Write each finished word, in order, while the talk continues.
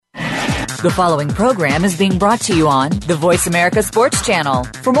The following program is being brought to you on the Voice America Sports Channel.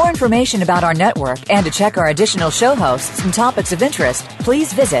 For more information about our network and to check our additional show hosts and topics of interest,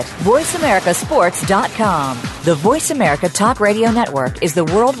 please visit voiceamericasports.com. The Voice America Talk Radio Network is the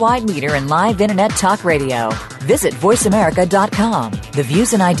worldwide leader in live Internet talk radio. Visit voiceamerica.com. The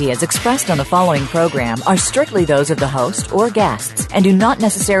views and ideas expressed on the following program are strictly those of the host or guests and do not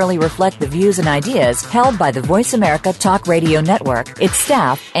necessarily reflect the views and ideas held by the Voice America Talk Radio Network, its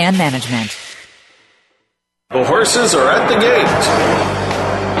staff, and management. The horses are at the gate.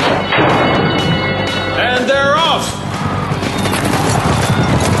 And they're off.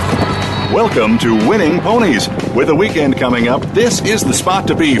 Welcome to Winning Ponies. With the weekend coming up, this is the spot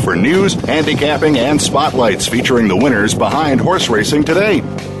to be for news, handicapping, and spotlights featuring the winners behind horse racing today.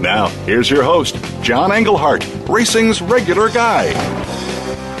 Now, here's your host, John Englehart, racing's regular guy.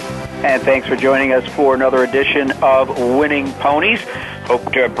 And thanks for joining us for another edition of Winning Ponies.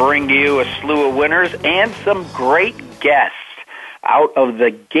 Hope to bring you a slew of winners and some great guests. Out of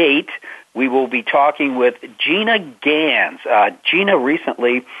the gate, we will be talking with Gina Gans. Gina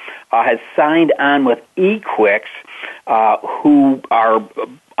recently has signed on with EQUIX, who are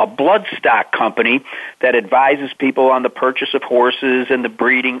a bloodstock company that advises people on the purchase of horses and the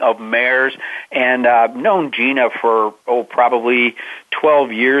breeding of mares. And I've known Gina for, probably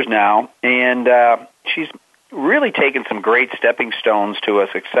 12 years now, and she's really taken some great stepping stones to a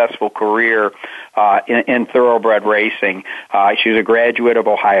successful career in thoroughbred racing. She was a graduate of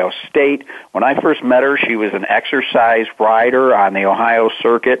Ohio State. When I first met her, she was an exercise rider on the Ohio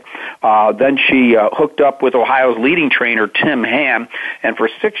circuit. Then she hooked up with Ohio's leading trainer, Tim Hamm, and for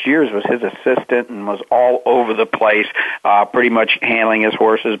 6 years was his assistant and was all over the place, pretty much handling his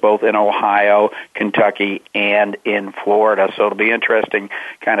horses both in Ohio, Kentucky, and in Florida. So it'll be interesting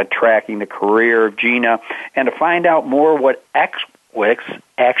kind of tracking the career of Gina and to find out more what EQUIX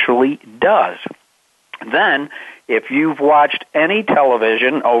actually does. Then, if you've watched any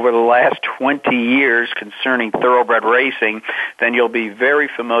television over the last 20 years concerning thoroughbred racing, then you'll be very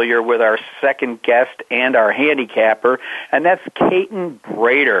familiar with our second guest and our handicapper, and that's Caton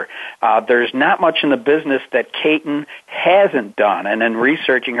Bredar. There's not much in the business that Caton hasn't done, and in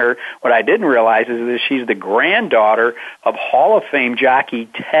researching her, what I didn't realize is that she's the granddaughter of Hall of Fame jockey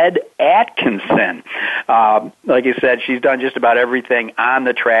Ted Atkinson. Like I said, she's done just about everything on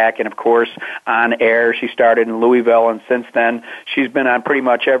the track and, of course, on air. She started in Louisville, and since then, she's been on pretty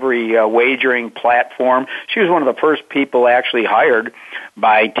much every wagering platform. She was one of the first people actually hired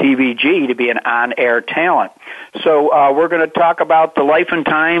by TVG to be an on-air talent. So we're going to talk about the life and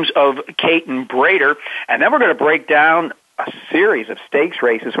times of Caton Bredar, and then we're going to break down a series of stakes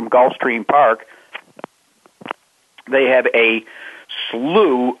races from Gulfstream Park. They have a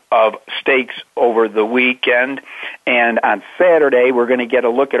slew of stakes over the weekend, and on Saturday we're going to get a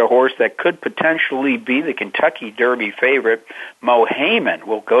look at a horse that could potentially be the Kentucky Derby favorite. Mo Heyman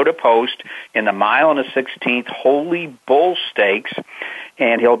will go to post in the mile and a 16th Holy Bull Stakes,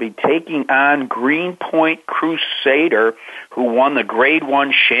 and he'll be taking on Greenpoint Crusader, who won the Grade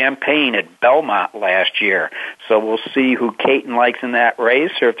 1 Champagne at Belmont last year. So we'll see who Caton likes in that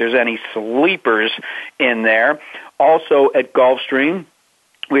race, or if there's any sleepers in there. Also at Gulfstream,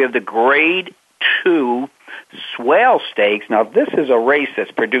 we have the Grade 2 Swale Stakes. Now, this is a race that's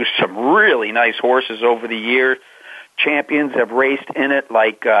produced some really nice horses over the years. Champions have raced in it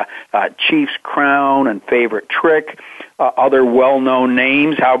like Chief's Crown and Favorite Trick, other well-known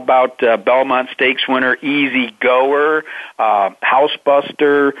names. How about Belmont Stakes winner Easy Goer,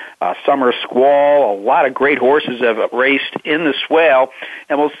 Housebuster, Summer Squall? A lot of great horses have raced in the Swale,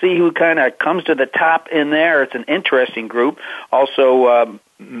 and we'll see who kind of comes to the top in there. It's an interesting group. Also,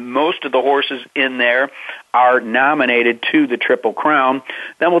 most of the horses in there are nominated to the Triple Crown.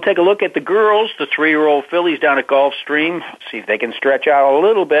 Then we'll take a look at the girls, the 3-year-old fillies down at Gulfstream, see if they can stretch out a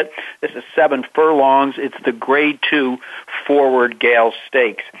little bit. This is 7 furlongs. It's the Grade 2 Forward Gale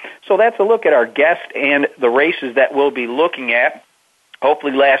Stakes. So that's a look at our guest and the races that we'll be looking at.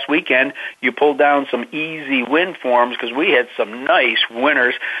 Hopefully last weekend you pulled down some easy win forms because we had some nice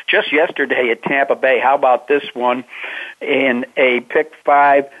winners just yesterday at Tampa Bay. How about this one in a pick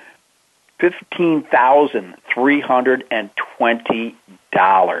 5,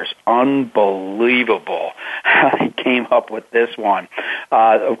 $15,320. Unbelievable how they came up with this one.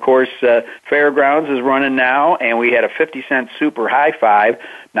 Of course, Fairgrounds is running now, and we had a 50-cent super high five,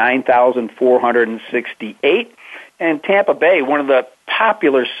 $9,468. And Tampa Bay, one of the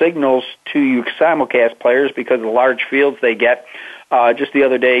popular signals to you simulcast players because of the large fields they get. Just the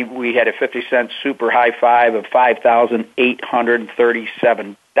other day, we had a 50-cent super high five of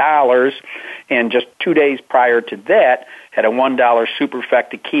 $5,837. And just 2 days prior to that, had a $1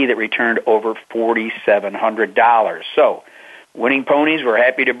 superfecta key that returned over $4,700. So, Winning Ponies, we're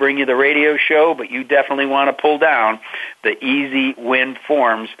happy to bring you the radio show, but you definitely want to pull down the easy win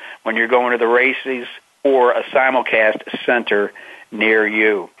forms when you're going to the races or a simulcast center near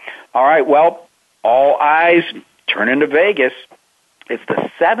you. All right, well, all eyes turn into Vegas. It's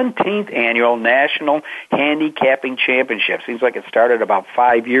the 17th annual National Handicapping Championship. Seems like it started about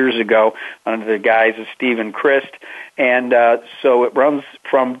 5 years ago under the guise of Stephen Christ. And so it runs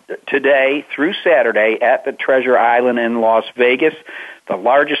from today through Saturday at the Treasure Island in Las Vegas. The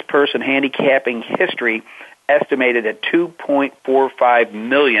largest purse in handicapping history, estimated at $2.45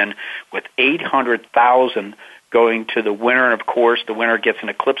 million, with $800,000 going to the winner. And, of course, the winner gets an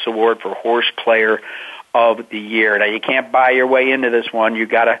EQUIX Award for Horse Player of the Year. Now, you can't buy your way into this one. You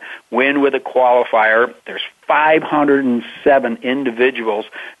got to win with a qualifier. There's 507 individuals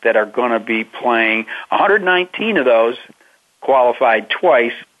that are going to be playing. 119 of those qualified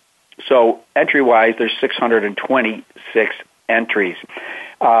twice. So entry-wise, there's 626 entries.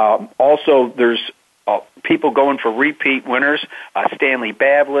 Also, there's people going for repeat winners. Stanley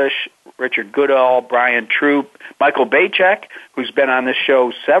Bablish, Richard Goodall, Brian Troop, Michael Bacek, who's been on this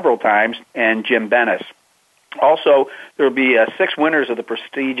show several times, and Jim Bennis. Also, there will be 6 winners of the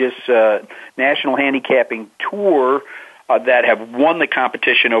prestigious National Handicapping Tour that have won the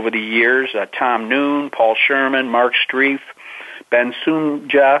competition over the years. Tom Noon, Paul Sherman, Mark Streif, Ben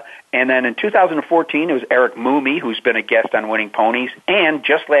Sunja, and then in 2014 it was Eric Moomey, who's been a guest on Winning Ponies, and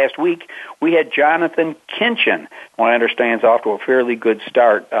just last week we had Jonathan Kinchin, who I understand is off to a fairly good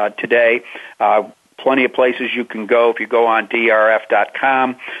start today. Plenty of places you can go. If you go on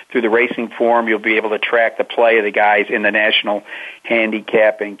drf.com through the racing forum, you'll be able to track the play of the guys in the National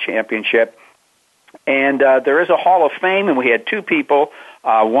Handicapping Championship. And there is a Hall of Fame, and we had 2 people,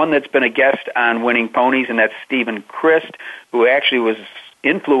 one that's been a guest on Winning Ponies, and that's Stephen Christ, who actually was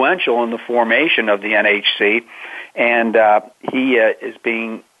influential in the formation of the NHC, and he is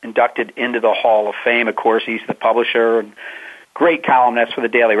being inducted into the Hall of Fame. Of course, he's the publisher and great columnist for the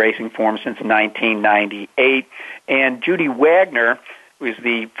Daily Racing Forum since 1998. And Judy Wagner, who is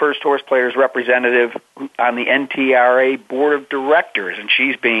the first horse players representative on the NTRA Board of Directors, and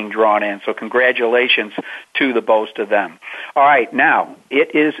she's being drawn in. So congratulations to the both of them. All right, now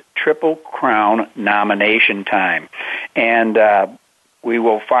it is Triple Crown nomination time. And we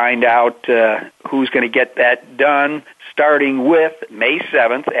will find out who's going to get that done, starting with May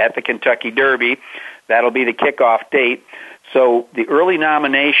 7th at the Kentucky Derby. That'll be the kickoff date. So the early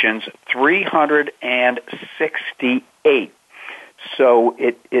nominations, 368. So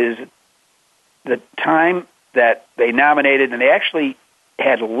it is the time that they nominated, and they actually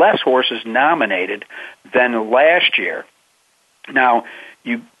had less horses nominated than last year. Now,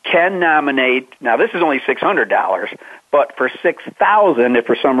 you can nominate, now this is only $600, but for $6,000, if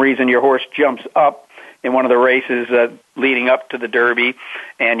for some reason your horse jumps up in one of the races leading up to the Derby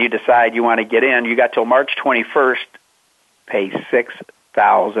and you decide you want to get in, you got till March 21st, pay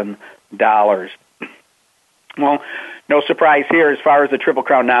 $6,000. Well, no surprise here as far as the Triple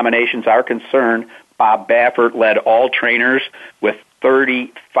Crown nominations are concerned. Bob Baffert led all trainers with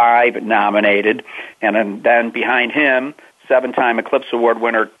 35 nominated, and then behind him, 7-time EQUIX Award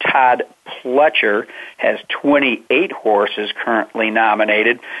winner Todd Pletcher has 28 horses currently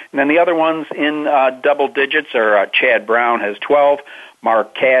nominated. And then the other ones in double digits are Chad Brown has 12,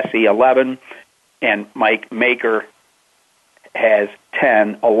 Mark Cassey 11, and Mike Maker has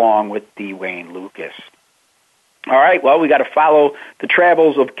 10, along with Dwayne Lucas. All right, well, we got to follow the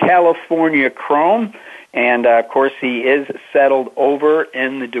travels of California Chrome, and of course he is settled over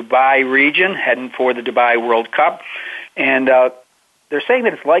in the Dubai region, heading for the Dubai World Cup, and they're saying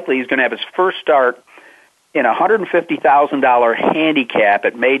that it's likely he's going to have his first start in a $150,000 handicap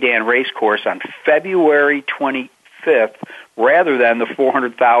at Meydan Racecourse on February 25th, rather than the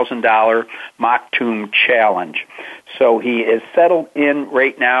 $400,000 Maktoum Challenge. So he is settled in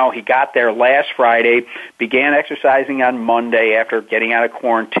right now. He got there last Friday, began exercising on Monday after getting out of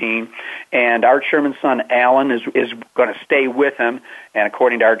quarantine, and Art Sherman's son, Alan, is going to stay with him. And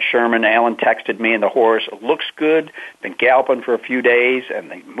according to Art Sherman, Alan texted me, and the horse looks good, been galloping for a few days,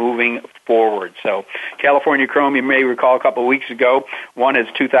 and moving forward. So California Chrome, you may recall a couple of weeks ago, won his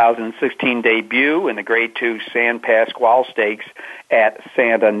 2016 debut in the Grade 2 San Pasqual Stakes at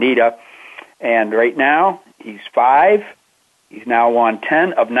Santa Anita. And right now, he's 5. He's now won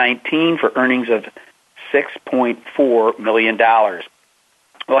 10 of 19 for earnings of $6.4 million. Well,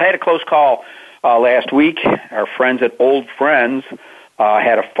 I had a close call last week. Our friends at Old Friends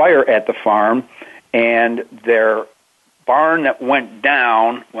had a fire at the farm, and their barn that went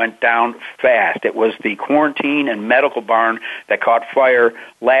down fast. It was the quarantine and medical barn that caught fire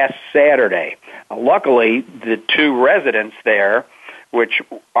last Saturday. Luckily, the two residents there, which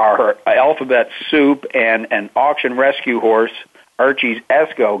are Alphabet Soup and an auction rescue horse, Archie's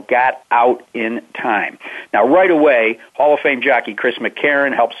Esco, got out in time. Now, right away, Hall of Fame jockey Chris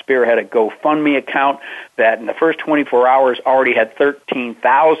McCarron helped spearhead a GoFundMe account that in the first 24 hours already had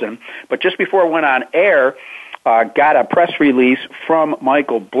 $13,000. But just before it went on air, got a press release from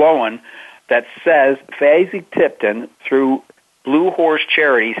Michael Blowen that says Fazzy Tipton, through Blue Horse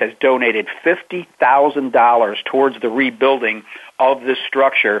Charities, has donated $50,000 towards the rebuilding of this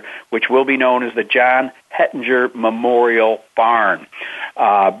structure, which will be known as the John Hettinger Memorial Barn.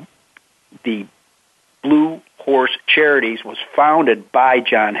 The Blue Horse Charities was founded by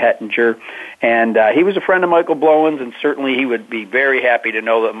John Hettinger, and he was a friend of Michael Blowen's, and certainly he would be very happy to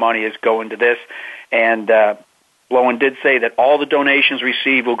know that money is going to this. And Blowen did say that all the donations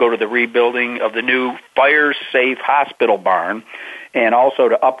received will go to the rebuilding of the new fire-safe hospital barn, and also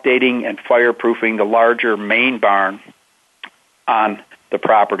to updating and fireproofing the larger main barn on the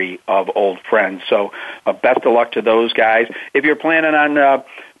property of Old Friends. So best of luck to those guys. If you're planning on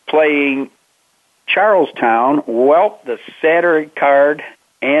playing Charlestown, well, the Saturday card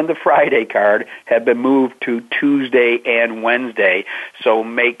and the Friday card have been moved to Tuesday and Wednesday. So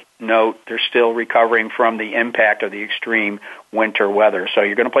make note, they're still recovering from the impact of the extreme winter weather. So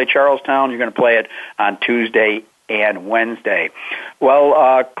you're going to play Charlestown, you're going to play it on Tuesday and Wednesday.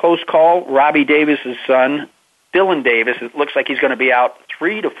 Well, close call, Robbie Davis's son, Dylan Davis, it looks like he's going to be out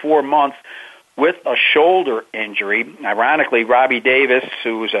 3 to 4 months with a shoulder injury. Ironically, Robbie Davis,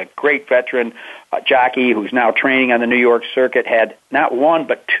 who's a great veteran jockey who's now training on the New York circuit, had not one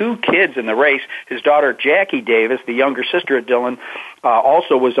but 2 kids in the race. His daughter, Jackie Davis, the younger sister of Dylan,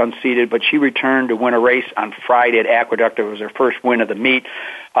 also was unseated, but she returned to win a race on Friday at Aqueduct. It was her first win of the meet.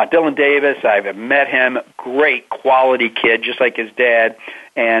 Dylan Davis, I've met him, great quality kid, just like his dad,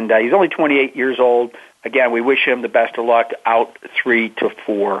 and he's only 28 years old. Again, we wish him the best of luck, out 3 to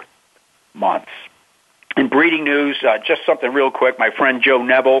 4 months. In breeding news, just something real quick. My friend Joe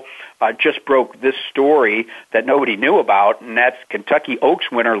Neville just broke this story that nobody knew about, and that's Kentucky Oaks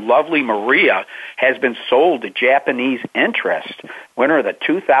winner Lovely Maria has been sold to Japanese interest. Winner of the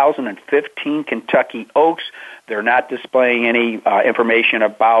 2015 Kentucky Oaks. They're not displaying any information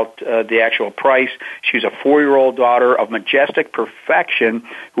about the actual price. She's a 4-year-old daughter of Majestic Perfection,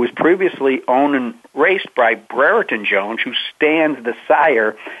 who was previously owned and raced by Brereton Jones, who stands the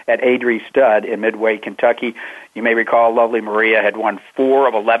sire at Adrie Stud in Midway, Kentucky. You may recall Lovely Maria had won 4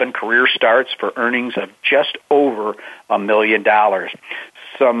 of 11 career starts for earnings of just over $1 million.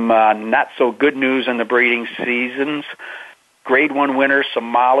 Some not-so-good news in the breeding seasons. Grade 1 winner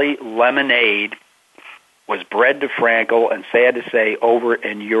Somali Lemonade was bred to Frankel and, sad to say, over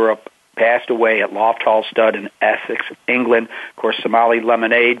in Europe, passed away at Loft Hall Stud in Essex, England. Of course, Somali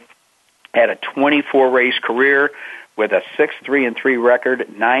Lemonade had a 24-race career with a 6-3-3 record,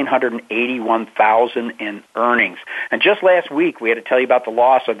 $981,000 in earnings. And just last week, we had to tell you about the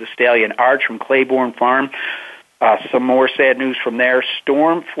loss of the stallion Arch from Claiborne Farm. Some more sad news from there.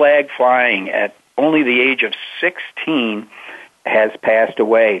 Storm Flag Flying, at only the age of 16, has passed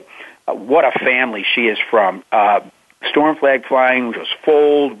away. What a family she is from. Storm Flag Flying was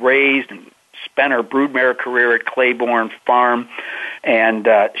foaled, raised, and spent her broodmare career at Claiborne Farm, and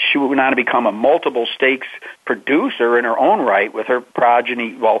she went on to become a multiple stakes producer in her own right with her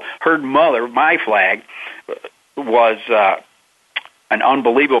progeny. Well, her mother, My Flag, was an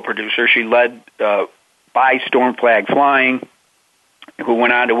unbelievable producer. She led by Storm Flag Flying, who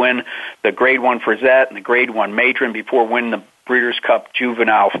went on to win the Grade 1 Frisette and the Grade 1 Matron before winning the Breeders' Cup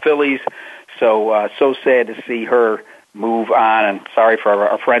Juvenile Fillies. So sad to see her move on, and sorry for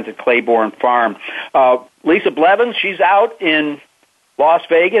our friends at Claiborne Farm. Lisa Blevins, she's out in Las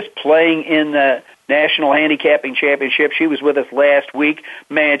Vegas playing in the National Handicapping Championship. She was with us last week.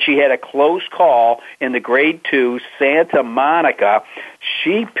 Man, she had a close call in the Grade 2 Santa Monica.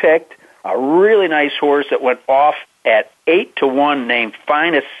 She picked a really nice horse that went off at 8-1 named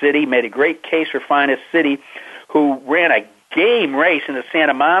Finest City, made a great case for Finest City, who ran a game race in the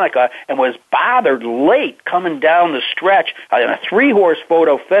Santa Monica and was bothered late coming down the stretch in a 3-horse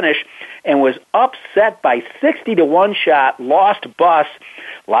photo finish and was upset by 60-1 shot, Lost Bus.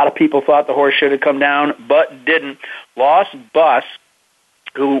 A lot of people thought the horse should have come down, but didn't. Lost Bus,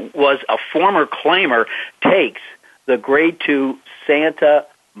 who was a former claimer, takes the Grade 2 Santa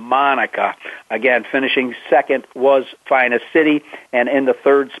Monica. Again, finishing second was Finest City, and in the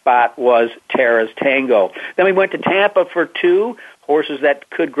third spot was Tara's Tango. Then we went to Tampa for 2. horses that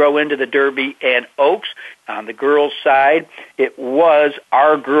could grow into the Derby and Oaks. On the girls' side, it was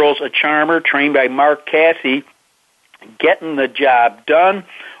Our Girl's a Charmer, trained by Mark Cassie, getting the job done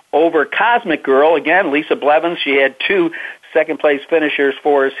over Cosmic Girl. Again, Lisa Blevins, she had 2 second-place finishers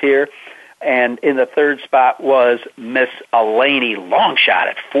for us here. And in the third spot was Miss Elaney, long shot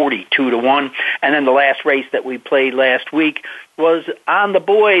at 42-1. And then the last race that we played last week was on the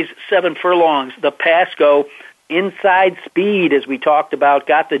boys, 7 furlongs. The Pasco Inside Speed, as we talked about,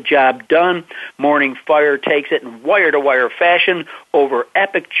 got the job done. Morning Fire takes it in wire-to-wire fashion over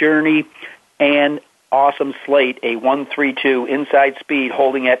Epic Journey and Awesome Slate, a 1-3-2 Inside Speed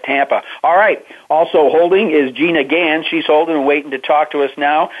holding at Tampa. All right, also holding is Gina Gans. She's holding and waiting to talk to us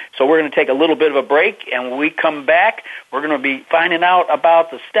now. So we're going to take a little bit of a break, and when we come back, we're going to be finding out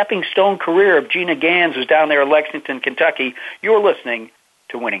about the stepping stone career of Gina Gans, who's down there in Lexington, Kentucky. You're listening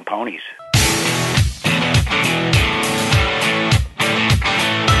to Winning Ponies.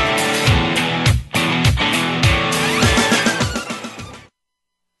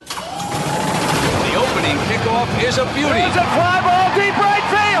 Is a beauty. There's a fly ball deep right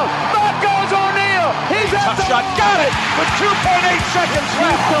field. Back goes O'Neal. He's at the shot. Got it with 2.8 seconds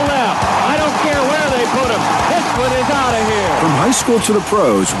left. To left. I don't care where they put him. This one is out of here. From high school to the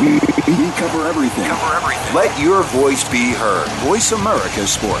pros, we cover everything. Let your voice be heard. Voice America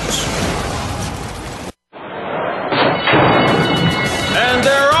Sports. And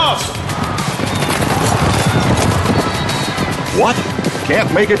they're off. What?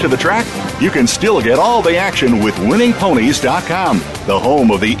 Can't make it to the track? You can still get all the action with winningponies.com, the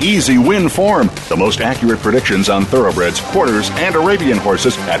home of the easy win form, the most accurate predictions on thoroughbreds, quarters, and Arabian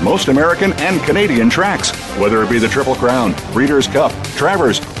horses at most American and Canadian tracks. Whether it be the Triple Crown, Breeders' Cup,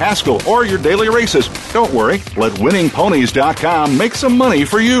 Travers, Haskell, or your daily races, don't worry, let winningponies.com make some money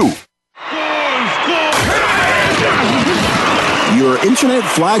for you. Your internet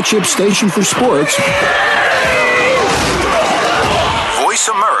flagship station for sports. Voice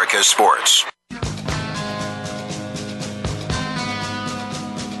America Sports.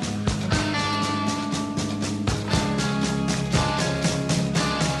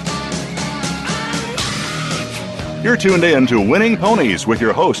 You're tuned in to Winning Ponies with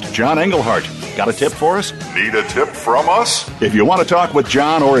your host, John Englehart. Got a tip for us? Need a tip from us? If you want to talk with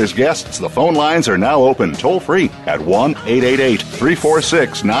John or his guests, the phone lines are now open toll-free at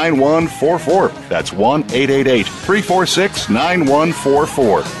 1-888-346-9144. That's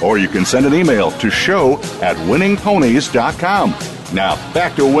 1-888-346-9144. Or you can send an email to show@winningponies.com. Now,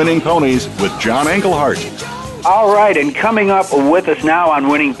 back to Winning Ponies with John Englehart. All right, and coming up with us now on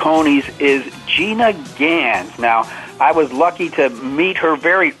Winning Ponies is Gina Gans. Now, I was lucky to meet her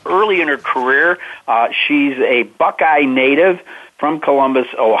very early in her career. She's a Buckeye native from Columbus,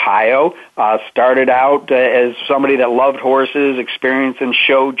 Ohio. Started out as somebody that loved horses, experiencing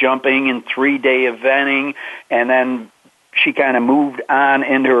show jumping and 3-day eventing, and then she kind of moved on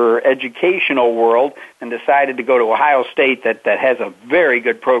into her educational world and decided to go to Ohio State that has a very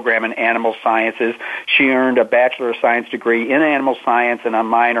good program in animal sciences. She earned a Bachelor of Science degree in animal science and a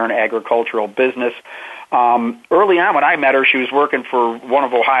minor in agricultural business. Early on when I met her, she was working for one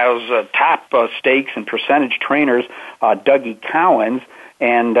of Ohio's top stakes and percentage trainers, Dougie Cowens,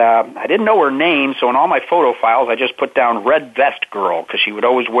 and I didn't know her name, so in all my photo files I just put down Red Vest Girl because she would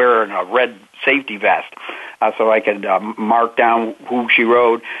always wear a red safety vest. So I could mark down who she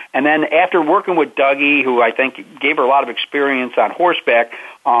rode. And then after working with Dougie, who I think gave her a lot of experience on horseback,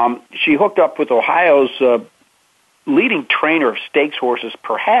 she hooked up with Ohio's leading trainer of stakes horses,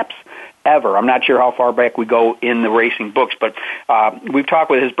 perhaps ever. I'm not sure how far back we go in the racing books, but we've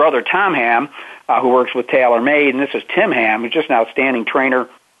talked with his brother, Tom Hamm, who works with TaylorMade, and this is Tim Hamm, who's just an outstanding trainer.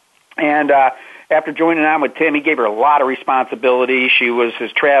 And after joining on with Tim, he gave her a lot of responsibility. She was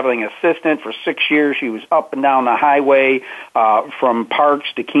his traveling assistant for 6 years. She was up and down the highway from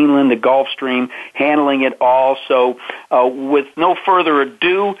Parks to Keeneland to Gulfstream, handling it all. So with no further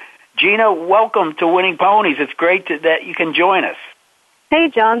ado, Gina, welcome to Winning Ponies. It's great that you can join us. Hey,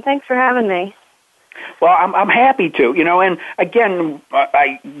 John. Thanks for having me. Well, I'm happy to, and again,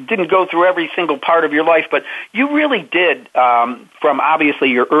 I didn't go through every single part of your life, but you really did, from obviously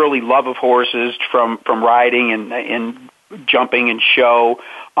your early love of horses, from riding and jumping and show,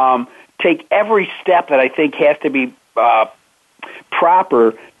 take every step that I think has to be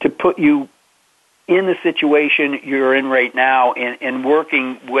proper to put you in the situation you're in right now in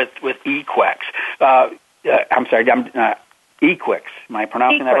working with EQUIX. I'm sorry, EQUIX. Am I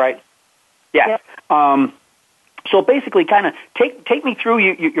pronouncing that right? Yes. Yep. So basically, kind of take me through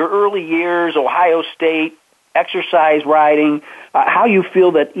your early years, Ohio State, exercise riding, how you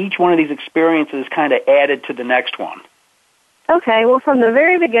feel that each one of these experiences kind of added to the next one. Okay, well, from the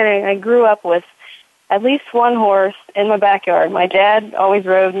very beginning, I grew up with at least one horse in my backyard. My dad always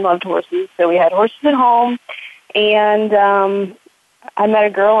rode and loved horses, so we had horses at home. And I met a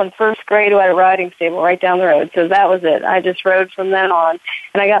girl in first grade who had a riding stable right down the road, so that was it. I just rode from then on.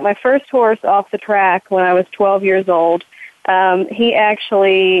 And I got my first horse off the track when I was 12 years old.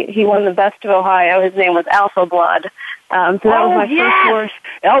 He won the Best of Ohio. His name was Alpha Blood. So that was my first horse.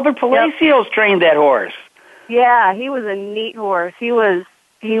 Albert Palacios trained that horse. Yeah, he was a neat horse. He was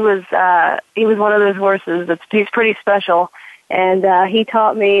one of those horses he's pretty special, and he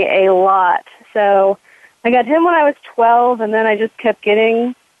taught me a lot. So I got him when I was 12, and then I just kept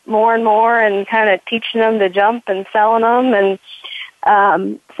getting more and more and kind of teaching them to jump and selling them.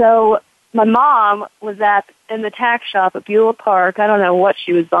 And so my mom was in the tack shop at Beulah Park. I don't know what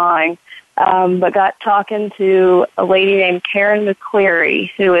she was buying, but got talking to a lady named Karen McCleary,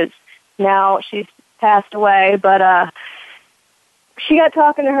 who is now, she's passed away, but she got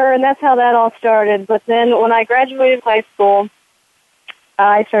talking to her, and that's how that all started. But then when I graduated high school,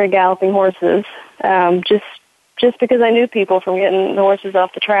 I started galloping horses, just because I knew people from getting the horses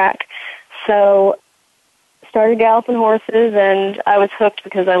off the track. So started galloping horses, and I was hooked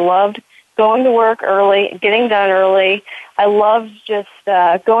because I loved going to work early, getting done early. I loved just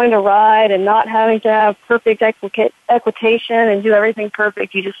going to ride and not having to have perfect equitation and do everything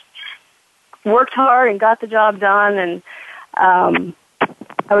perfect. You just worked hard and got the job done, and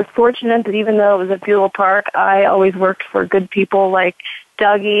I was fortunate that even though it was at Beulah Park, I always worked for good people like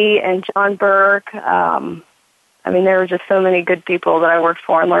Dougie and John Burke. There were just so many good people that I worked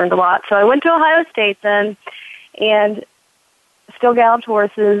for and learned a lot. So I went to Ohio State then and still galloped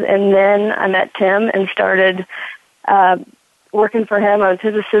horses, and then I met Tim and started working for him. I was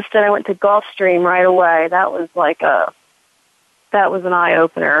his assistant. I went to Gulfstream right away. That was an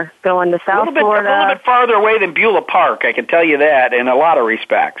eye-opener, going to South Florida. A little bit farther away than Beulah Park, I can tell you that, in a lot of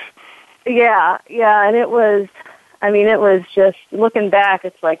respects. Yeah, and it was just, looking back,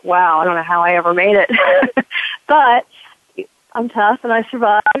 it's like, wow, I don't know how I ever made it. But I'm tough, and I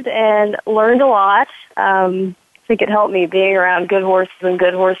survived and learned a lot. I think it helped me being around good horses and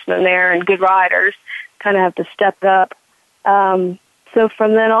good horsemen there and good riders, kind of have to step it up. So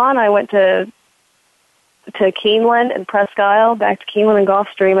from then on, I went to Keeneland and Presque Isle, back to Keeneland and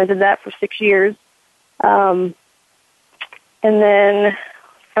Gulfstream. I did that for 6 years. And then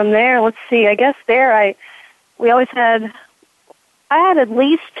from there, let's see, I guess there I had at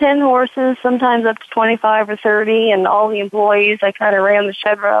least 10 horses, sometimes up to 25 or 30, and all the employees. I kind of ran the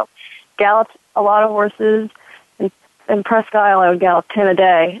shed row, galloped a lot of horses, and in Presque Isle I would gallop 10 a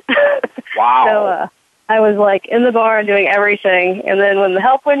day. Wow. So I was like in the barn doing everything, and then when the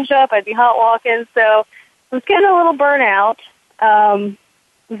help wouldn't show up, I'd be hot walking, so I was getting a little burnout. It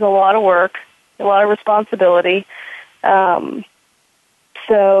was a lot of work, a lot of responsibility.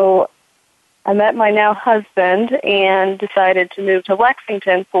 So I met my now husband and decided to move to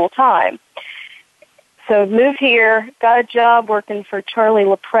Lexington full time. So moved here, got a job working for Charlie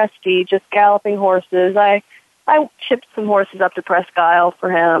Lepresti, just galloping horses. I shipped some horses up to Presque Isle for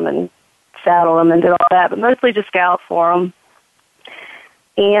him and saddled them and did all that, but mostly just galloped for him.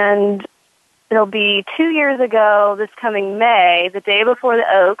 And it'll be 2 years ago this coming May, the day before the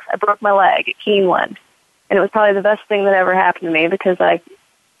Oaks, I broke my leg at Keeneland. And it was probably the best thing that ever happened to me because I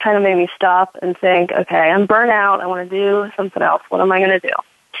kind of made me stop and think, okay, I'm burnt out. I want to do something else. What am I going to do?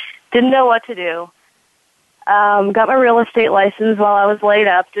 Didn't know what to do. Got my real estate license while I was laid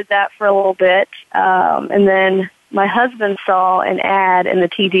up, did that for a little bit. And then my husband saw an ad in the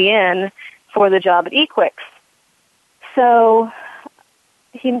TDN for the job at EQUIX. So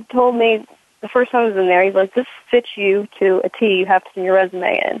he told me the first time I was in there, he's like, this fits you to a T. You have to send your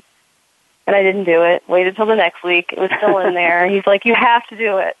resume in. And I didn't do it. Waited till the next week. It was still in there. He's like, you have to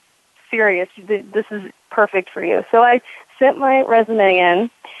do it. Serious. This is perfect for you. So I sent my resume in,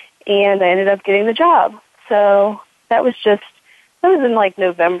 and I ended up getting the job. So that was in like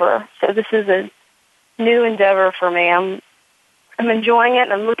November. So this is a new endeavor for me. I'm enjoying it,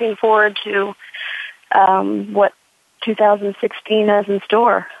 and I'm looking forward to what 2016 has in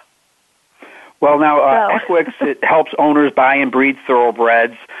store. Well, now, EQUIX, it helps owners buy and breed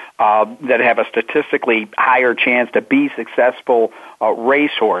thoroughbreds that have a statistically higher chance to be successful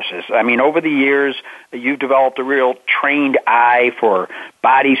racehorses. I mean, over the years, you've developed a real trained eye for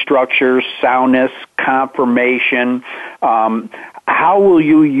body structure, soundness, conformation. How will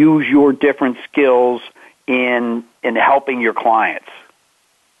you use your different skills in helping your clients?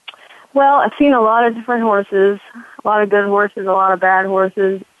 Well, I've seen a lot of different horses, a lot of good horses, a lot of bad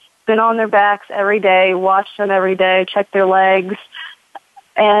horses. Been on their backs every day, watched them every day, checked their legs.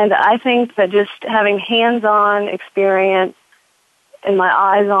 And I think that just having hands-on experience and my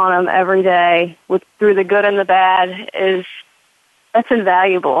eyes on them every day through the good and the bad that's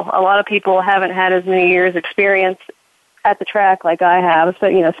invaluable. A lot of people haven't had as many years experience at the track like I have.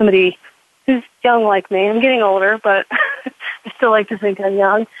 So, somebody who's young like me, I'm getting older, but I still like to think I'm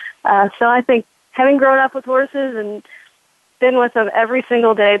young. So I think having grown up with horses and been with them every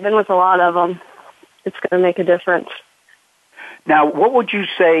single day, been with a lot of them, it's going to make a difference. Now, what would you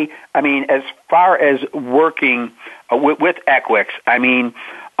say, as far as working with EQUIX,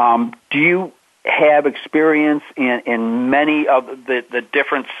 do you have experience in many of the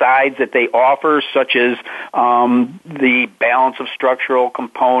different sides that they offer, such as the balance of structural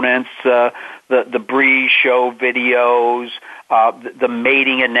components, the breeze show videos, the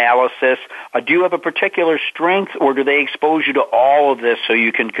mating analysis? Do you have a particular strength, or do they expose you to all of this so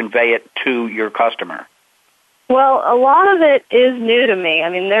you can convey it to your customer? Well, a lot of it is new to me.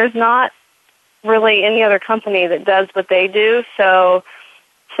 There's not really any other company that does what they do, so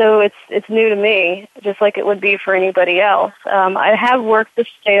it's new to me, just like it would be for anybody else. I have worked the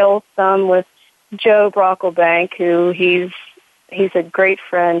sales some with Joe Brocklebank, who he's a great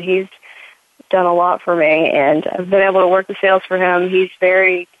friend. He's done a lot for me, and I've been able to work the sales for him. He's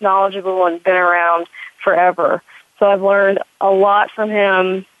very knowledgeable and been around forever. So I've learned a lot from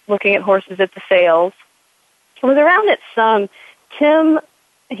him looking at horses at the sales. I was around it some. Tim,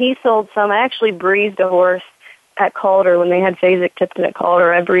 he sold some. I actually breezed a horse at Calder when they had Phasic Tipton at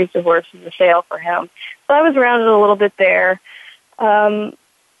Calder. I breezed a horse as a sale for him. So I was around it a little bit there. I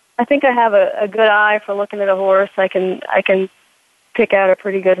think I have a good eye for looking at a horse. I can pick out a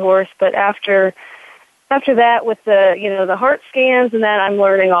pretty good horse. But after that, with the heart scans and that, I'm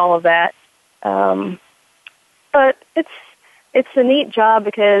learning all of that. But it's a neat job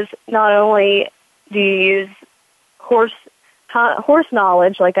because not only do you use horse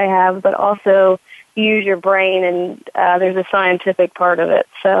knowledge like I have, but also use your brain, and there's a scientific part of it.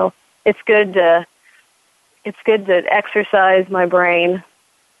 So it's good to exercise my brain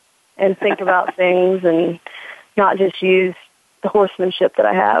and think about things and not just use the horsemanship that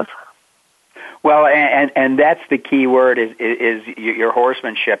I have. Well, and that's the key word is your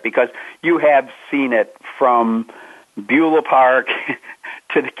horsemanship, because you have seen it from Beulah Park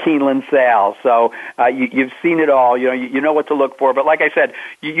to the Keeneland Sale. So you've seen it all. You know what to look for. But like I said,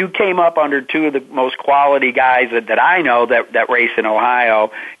 you came up under two of the most quality guys that I know that race in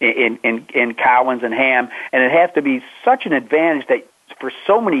Ohio, in Collins and Hamm. And it has to be such an advantage that for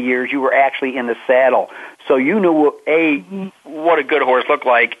so many years you were actually in the saddle. So you knew, A, what a good horse looked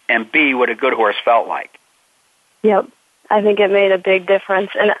like, and B, what a good horse felt like. Yep. I think it made a big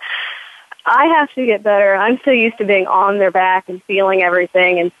difference. And I have to get better. I'm so used to being on their back and feeling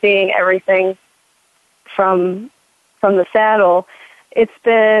everything and seeing everything from the saddle. It's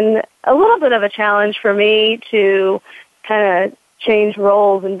been a little bit of a challenge for me to kind of change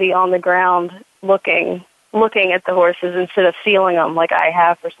roles and be on the ground looking at the horses instead of feeling them like I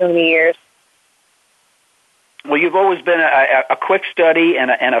have for so many years. Well, you've always been a quick study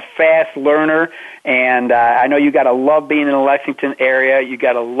and a fast learner, and I know you got to love being in the Lexington area. You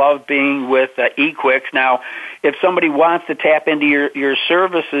got to love being with EQUIX. Now, if somebody wants to tap into your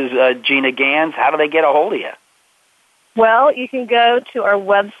services, Gina Gans, how do they get a hold of you? Well, you can go to our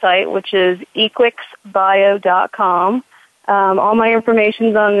website, which is equixbio.com. All my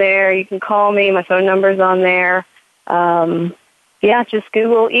information's on there. You can call me. My phone number's on there. Just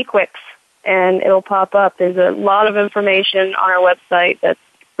Google EQUIX, and it'll pop up. There's a lot of information on our website that's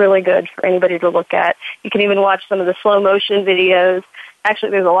really good for anybody to look at. You can even watch some of the slow motion videos. Actually,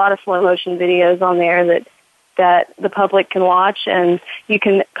 there's a lot of slow motion videos on there that the public can watch, and you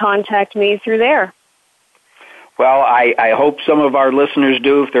can contact me through there. Well, I hope some of our listeners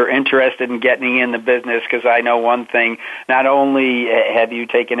do if they're interested in getting in the business, because I know one thing, not only have you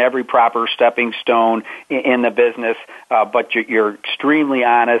taken every proper stepping stone in the business, but you're extremely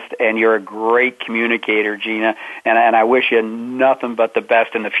honest and you're a great communicator, Gina, and I wish you nothing but the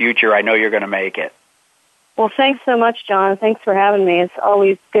best in the future. I know you're going to make it. Well, thanks so much, John. Thanks for having me. It's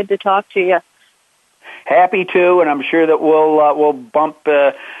always good to talk to you. Happy to, and I'm sure that we'll bump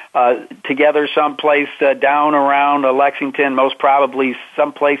together someplace down around Lexington, most probably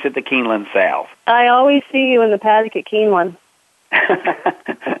someplace at the Keeneland Sale. I always see you in the paddock at Keeneland.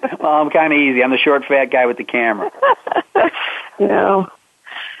 Well, I'm kind of easy. I'm the short, fat guy with the camera. No.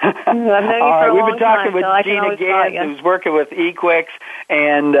 I've known you All right, for a we've long been talking time, with so Gina Gans, who's working with EQUIX,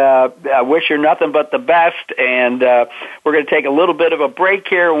 and I wish her nothing but the best. And we're going to take a little bit of a break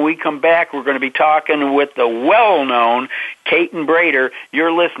here. When we come back, we're going to be talking with the well-known Caton Bredar.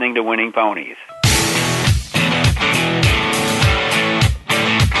 You're listening to Winning Ponies.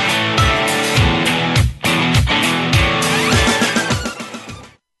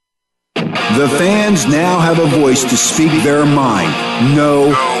 The fans now have a voice to speak their mind.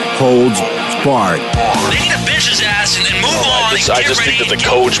 No holds barred. They need to bitch his ass and then move on. I just think that the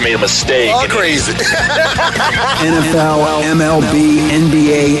coach made a mistake. All crazy. NFL, MLB,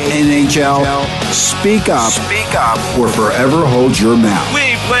 NBA, NHL. Speak up. Speak up. Or forever hold your mouth. We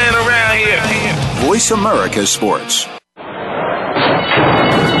ain't playing around here. Voice America Sports.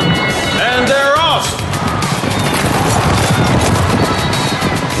 And they're off.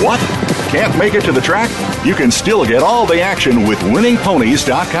 What? Can't make it to the track? You can still get all the action with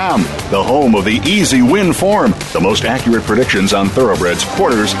winningponies.com, the home of the easy win form, the most accurate predictions on thoroughbreds,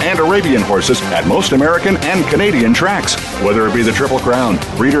 quarters, and Arabian horses at most American and Canadian tracks. Whether it be the Triple Crown,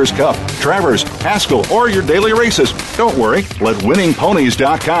 Breeders' Cup, Travers, Haskell, or your daily races, don't worry, let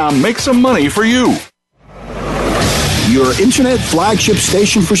winningponies.com make some money for you. Your internet flagship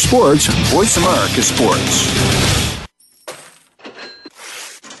station for sports, Voice America Sports.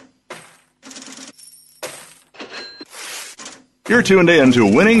 You're tuned in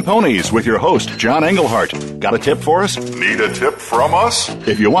to Winning Ponies with your host, John Englehart. Got a tip for us? Need a tip from us?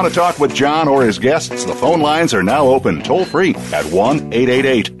 If you want to talk with John or his guests, the phone lines are now open toll-free at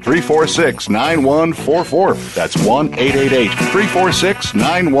 1-888-346-9144. That's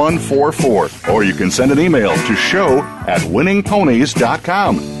 1-888-346-9144. Or you can send an email to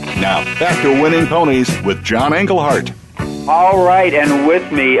show@winningponies.com. Now, back to Winning Ponies with John Englehart. All right, and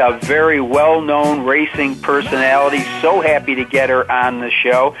with me, a very well-known racing personality. So happy to get her on the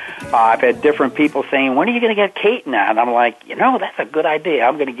show. I've had different people saying, when are you going to get Caton on? I'm like, that's a good idea.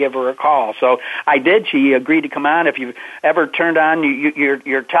 I'm going to give her a call. So I did. She agreed to come on. If you've ever turned on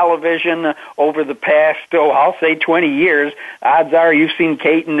your television over the past, I'll say 20 years, odds are you've seen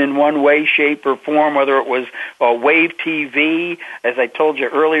Caton in one way, shape, or form, whether it was Wave TV. As I told you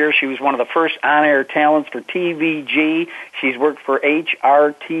earlier, she was one of the first on-air talents for TVG. She's worked for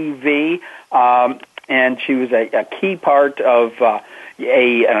HRTV, and she was a key part of an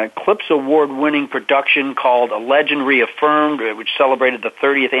Eclipse Award-winning production called A Legend Reaffirmed, which celebrated the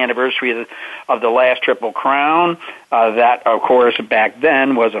 30th anniversary of the last Triple Crown. That, of course, back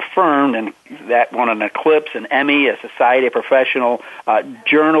then was affirmed, and that won an Eclipse, an Emmy, a Society of Professional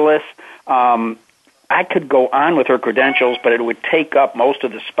Journalists. I could go on with her credentials, but it would take up most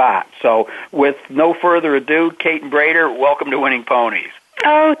of the spot. So with no further ado, Caton Bredar, welcome to Winning Ponies.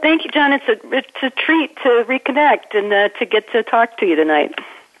 Oh, thank you, John. It's a treat to reconnect and to get to talk to you tonight.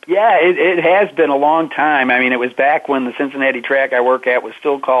 Yeah, it has been a long time. I mean, it was back when the Cincinnati track I work at was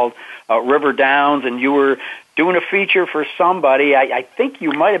still called River Downs, and you were doing a feature for somebody. I think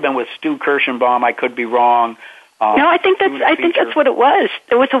you might have been with Stu Kirschenbaum. I could be wrong. No, I think that's what it was.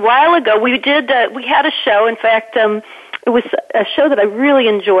 It was a while ago. We had a show. In fact, it was a show that I really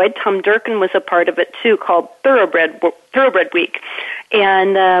enjoyed. Tom Durkin was a part of it too, called Thoroughbred Week,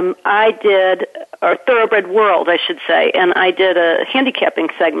 and I did, or Thoroughbred World, I should say, and I did a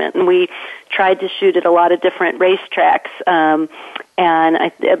handicapping segment, and we tried to shoot at a lot of different racetracks, and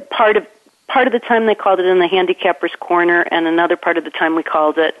part of the time they called it in the handicapper's corner, and another part of the time we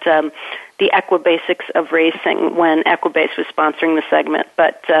called it the Equibasics of Racing, when Equibase was sponsoring the segment.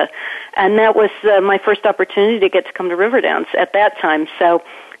 But and that was my first opportunity to get to come to Riverdowns at that time. So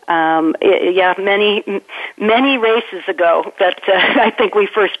many races ago that I think we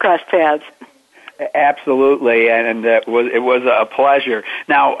first crossed paths. Absolutely, and it was a pleasure.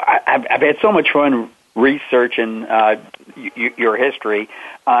 Now I've had so much fun researching your history,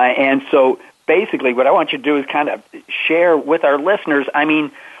 and so basically what I want you to do is kind of share with our listeners, I mean,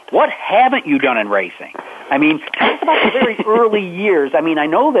 what haven't you done in racing? I mean, tell us about the very early years. I mean, I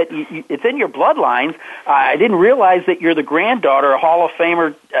know that it's in your bloodlines. I didn't realize that you're the granddaughter of Hall of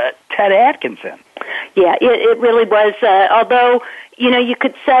Famer Ted Atkinson. Yeah, it really was. Although, you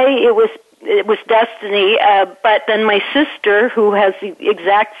could say it was destiny, but then my sister, who has the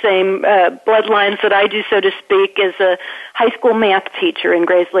exact same bloodlines that I do, so to speak, is a high school math teacher in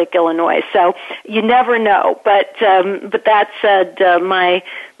Grayslake, Illinois. So you never know. But that said,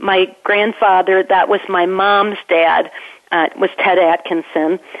 my grandfather, that was my mom's dad, was Ted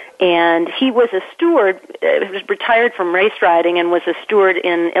Atkinson, and he was a steward, was retired from race riding and was a steward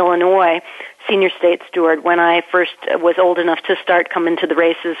in Illinois, senior state steward, when I first was old enough to start coming to the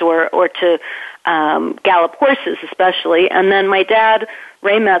races or to gallop horses especially. And then my dad,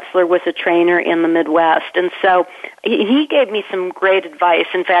 Ray Metzler, was a trainer in the Midwest, and so he gave me some great advice.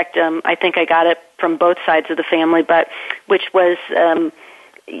 In fact, I think I got it from both sides of the family, but which was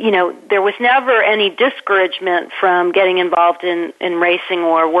there was never any discouragement from getting involved in racing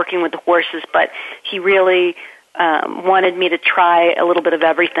or working with the horses, but he really wanted me to try a little bit of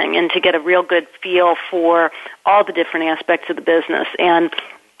everything and to get a real good feel for all the different aspects of the business. And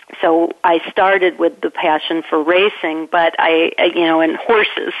So I started with the passion for racing, but and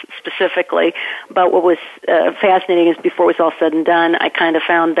horses specifically. But what was fascinating is before it was all said and done, I kind of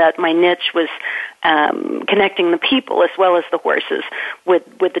found that my niche was connecting the people as well as the horses with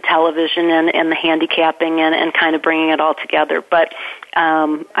the television and the handicapping and kind of bringing it all together. But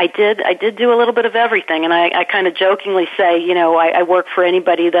I did do a little bit of everything, and I kind of jokingly say, I work for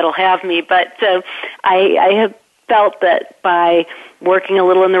anybody that'll have me, but I have felt that by working a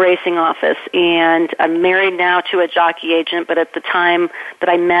little in the racing office, and I'm married now to a jockey agent, but at the time that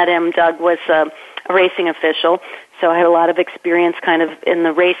I met him, Doug was a racing official, so I had a lot of experience kind of in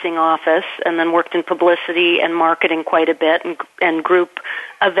the racing office, and then worked in publicity and marketing quite a bit and group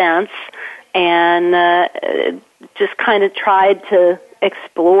events, and just kind of tried to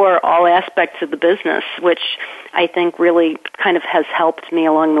explore all aspects of the business, which I think really kind of has helped me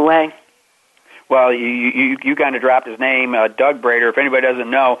along the way. Well, you kind of dropped his name, Doug Bredar. If anybody doesn't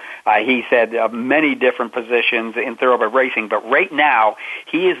know, he's had many different positions in thoroughbred racing, but right now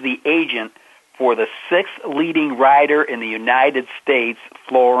he is the agent for the 6th leading rider in the United States,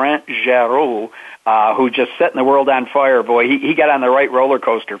 Florent Geroux, who's just setting the world on fire. Boy, he got on the right roller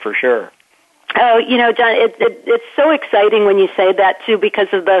coaster for sure. Oh, John, it's so exciting when you say that too, because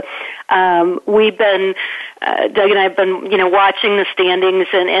of the we've been Doug and I have been watching the standings,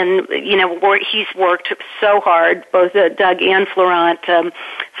 and he's worked so hard, both Doug and Florent,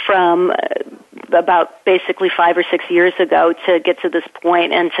 from about basically 5 or 6 years ago to get to this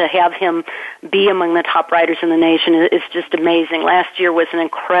point, and to have him be among the top riders in the nation is just amazing. Last year was an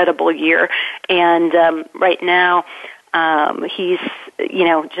incredible year, and right now. He's,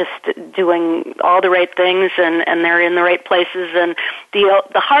 just doing all the right things, and they're in the right places. And the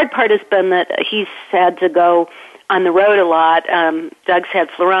hard part has been that he's had to go on the road a lot. Doug's had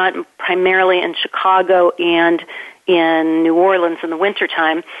Florent primarily in Chicago and in New Orleans in the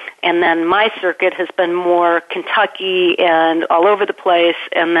wintertime, and then my circuit has been more Kentucky and all over the place,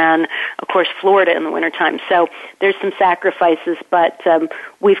 and then, of course, Florida in the wintertime. So there's some sacrifices, but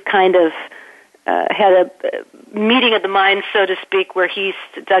we've kind of had a meeting of the minds, so to speak, where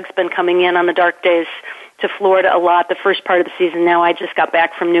Doug's been coming in on the dark days to Florida a lot the first part of the season. Now I just got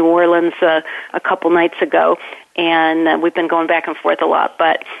back from New Orleans a couple nights ago, and we've been going back and forth a lot,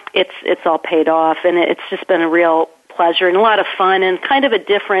 but it's all paid off, and it's just been a real pleasure and a lot of fun, and kind of a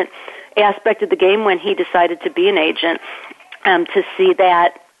different aspect of the game when he decided to be an agent, to see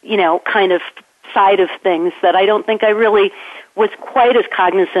that, kind of side of things that I don't think I really was quite as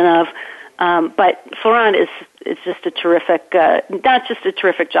cognizant of. But Florent is just a terrific, not just a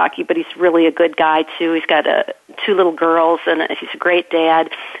terrific jockey, but he's really a good guy too. He's got 2 little girls, and he's a great dad,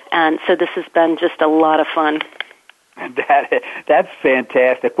 and so this has been just a lot of fun. That's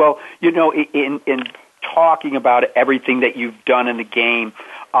fantastic. Well, in talking about everything that you've done in the game,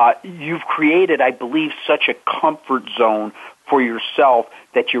 you've created, I believe, such a comfort zone for yourself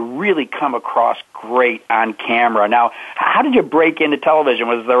that you really come across great on camera. Now, how did you break into television?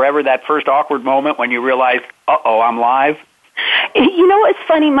 Was there ever that first awkward moment when you realized, I'm live? It's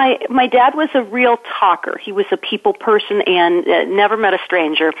funny. My dad was a real talker. He was a people person and never met a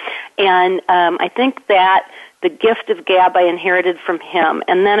stranger. And I think that the gift of gab I inherited from him,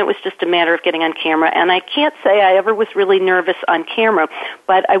 and then it was just a matter of getting on camera. And I can't say I ever was really nervous on camera,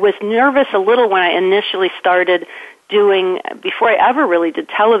 but I was nervous a little when I initially started doing, before I ever really did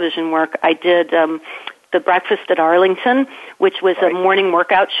television work, I did the Breakfast at Arlington, which was a morning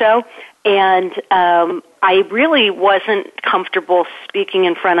workout show, and I really wasn't comfortable speaking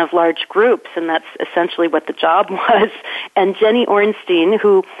in front of large groups, and that's essentially what the job was. And Jenny Ornstein,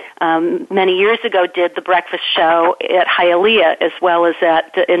 who many years ago did the breakfast show at Hialeah as well as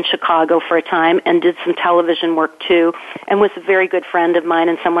in Chicago for a time, and did some television work too, and was a very good friend of mine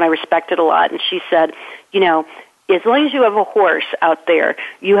and someone I respected a lot. And she said, as long as you have a horse out there,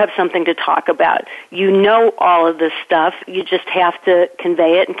 you have something to talk about. You know all of this stuff. You just have to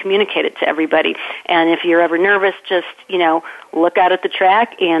convey it and communicate it to everybody. And if you're ever nervous, just, look out at the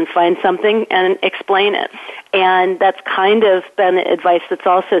track and find something and explain it. And that's kind of been advice that's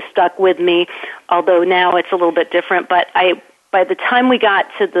also stuck with me, although now it's a little bit different. But by the time we got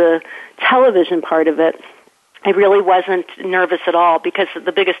to the television part of it, I really wasn't nervous at all, because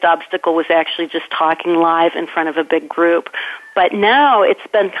the biggest obstacle was actually just talking live in front of a big group. But now it's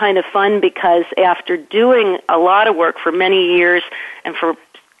been kind of fun, because after doing a lot of work for many years and for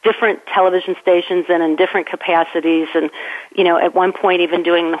different television stations and in different capacities, and, at one point even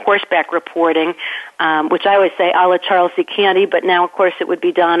doing the horseback reporting, which I always say a la Charles C. Candy, but now, of course, it would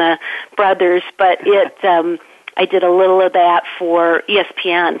be Donna Brothers, but I did a little of that for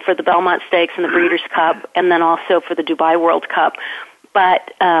ESPN, for the Belmont Stakes and the Breeders' Cup, and then also for the Dubai World Cup.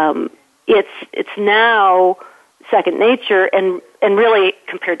 but it's now second nature, and really,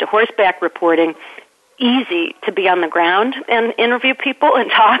 compared to horseback reporting, easy to be on the ground and interview people and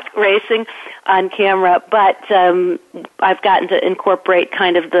talk racing on camera. But I've gotten to incorporate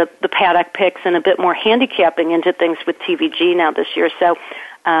kind of the paddock picks and a bit more handicapping into things with TVG now this year. So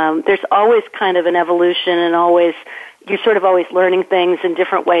there's always kind of an evolution, and you're sort of always learning things in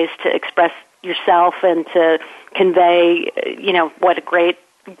different ways to express yourself and to convey, what a great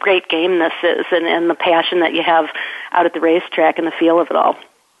game this is, and the passion that you have out at the racetrack and the feel of it all.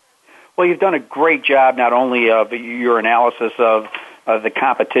 Well, you've done a great job not only of your analysis of the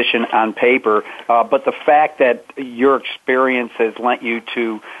competition on paper, but the fact that your experience has lent you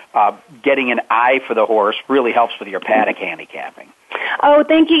to getting an eye for the horse really helps with your paddock handicapping. Oh,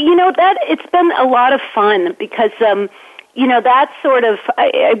 thank you. It's been a lot of fun because that's sort of,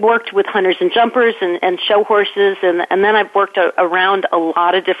 I worked with hunters and jumpers and show horses, and then I've worked around a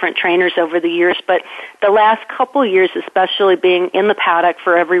lot of different trainers over the years, but the last couple of years, especially being in the paddock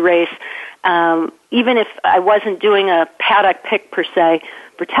for every race, even if I wasn't doing a paddock pick per se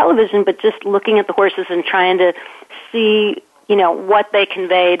for television, but just looking at the horses and trying to see, what they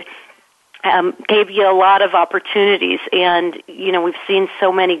conveyed, gave you a lot of opportunities. And, we've seen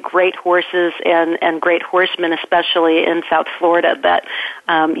so many great horses and great horsemen, especially in South Florida, that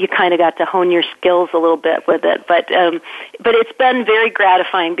you kind of got to hone your skills a little bit with it. But it's been very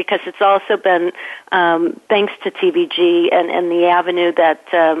gratifying because it's also been, thanks to TVG and the avenue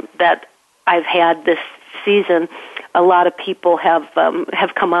that I've had this season, a lot of people have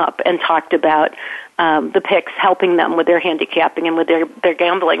come up and talked about the picks helping them with their handicapping and with their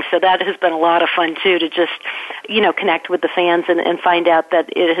gambling. So that has been a lot of fun, too, to just, connect with the fans and find out that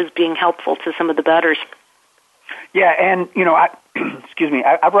it is being helpful to some of the bettors. Yeah, and,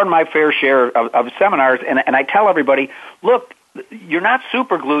 I've run my fair share of seminars, and I tell everybody, look, you're not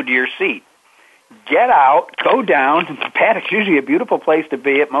super glued to your seat. Get out, go down. The paddock's usually a beautiful place to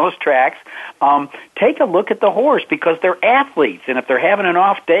be at most tracks. Take a look at the horse because they're athletes, and if they're having an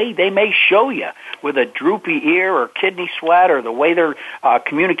off day, they may show you with a droopy ear or kidney sweat or the way they're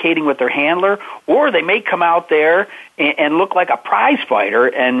communicating with their handler, or they may come out there and look like a prize fighter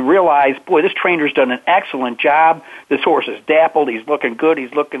and realize, boy, this trainer's done an excellent job. This horse is dappled. He's looking good.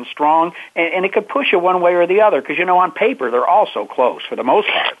 He's looking strong, and it could push you one way or the other because, on paper, they're all so close for the most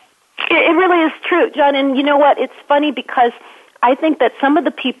part. It really is true, John, and you know what? It's funny because I think that some of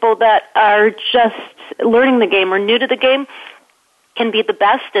the people that are just learning the game or new to the game can be the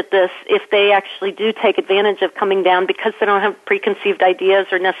best at this if they actually do take advantage of coming down because they don't have preconceived ideas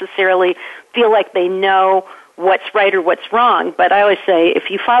or necessarily feel like they know what's right or what's wrong. But I always say if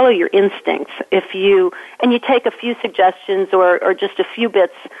you follow your instincts, and you take a few suggestions or just a few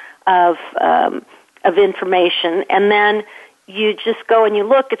bits of information, and then you just go and you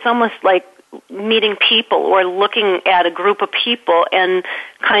look, it's almost like meeting people or looking at a group of people and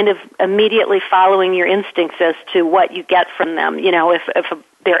kind of immediately following your instincts as to what you get from them. If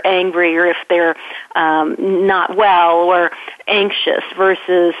they're angry or if they're not well or anxious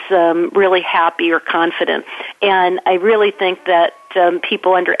versus really happy or confident. And I really think that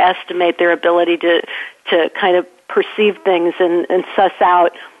people underestimate their ability to kind of perceive things and suss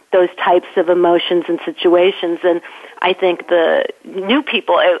out those types of emotions and situations. And I think the new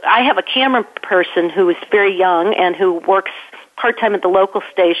people, I have a camera person who is very young and who works part-time at the local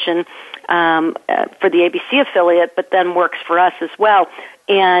station for the ABC affiliate, but then works for us as well.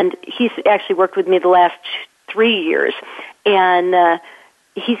 And he's actually worked with me the last 3 years. And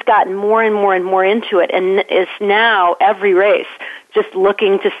he's gotten more and more and more into it and is now every race just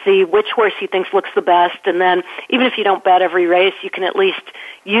looking to see which horse he thinks looks the best. And then even if you don't bet every race, you can at least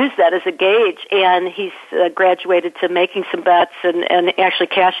use that as a gauge. And he's graduated to making some bets and actually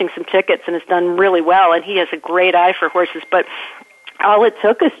cashing some tickets and has done really well. And he has a great eye for horses. But all it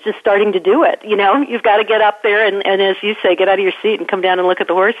took is just starting to do it. You've got to get up there and as you say, get out of your seat and come down and look at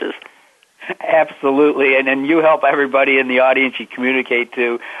the horses. Absolutely, and you help everybody in the audience you communicate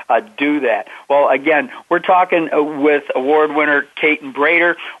to do that. Well, again, we're talking with award winner Caton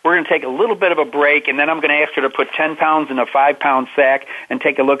Bredar. We're going to take a little bit of a break, and then I'm going to ask her to put 10 pounds in a 5-pound sack and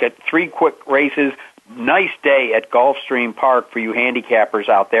take a look at 3 quick races. Nice day at Gulfstream Park for you handicappers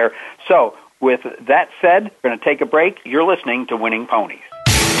out there. So, with that said, we're going to take a break. You're listening to Winning Ponies.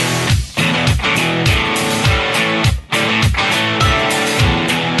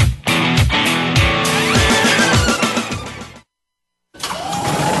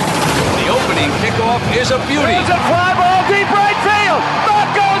 Is a beauty. It's a fly ball deep right field. Back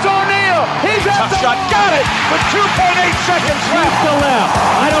goes O'Neill. He's at the shot. Got it with 2.8 seconds left. To left.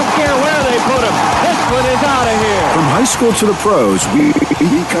 I don't care where they put him. This one is out of here. From high school to the pros, we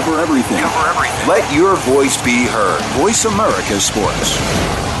cover everything. Let your voice be heard. Voice America Sports.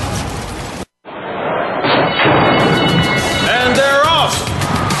 And they're off.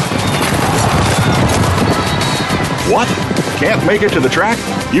 What? Can't make it to the track?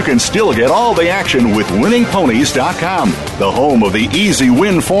 You can still get all the action with winningponies.com, the home of the easy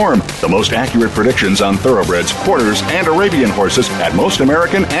win form, the most accurate predictions on thoroughbreds, quarters, and Arabian horses at most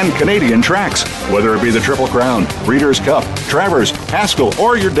American and Canadian tracks. Whether it be the Triple Crown, Breeders' Cup, Travers, Haskell,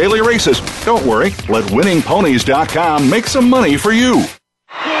 or your daily races, don't worry. Let winningponies.com make some money for you.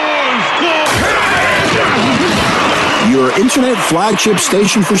 Your internet flagship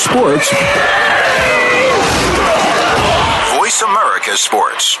station for sports. Voice America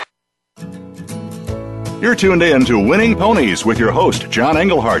Sports. You're tuned in to Winning Ponies with your host, John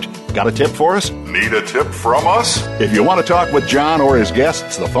Englehart. Got a tip for us? Need a tip from us? If you want to talk with John or his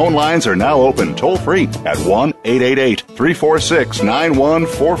guests, the phone lines are now open toll-free at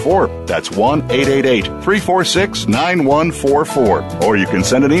 1-888-346-9144. That's 1-888-346-9144. Or you can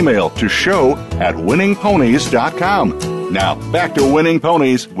send an email to show@winningponies.com. Now, back to Winning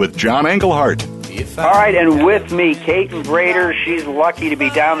Ponies with John Englehart. All right, and with me, Caton Bredar. She's lucky to be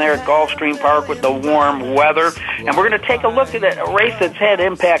down there at Gulfstream Park with the warm weather. And we're going to take a look at a race that's had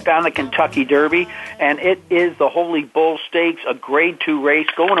impact on the Kentucky Derby, and it is the Holy Bull Stakes, a Grade 2 race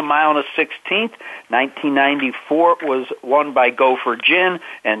going a mile and a 16th. 1994 was won by Gopher Gin,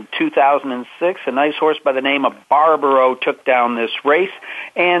 and 2006, a nice horse by the name of Barbaro took down this race.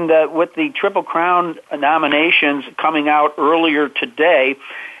 And with the Triple Crown nominations coming out earlier today,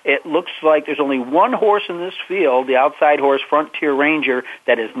 it looks like there's only one horse in this field, the outside horse Frontier Ranger,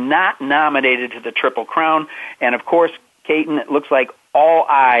 that is not nominated to the Triple Crown. And, of course, Caton, it looks like all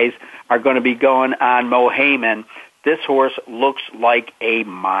eyes are going to be going on Mohaymen. This horse looks like a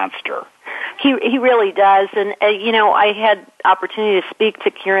monster. He really does. And, I had opportunity to speak to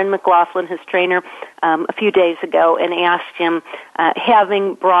Kieran McLaughlin, his trainer, a few days ago and asked him,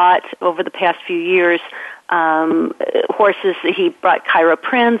 having brought over the past few years horses, he brought Kyra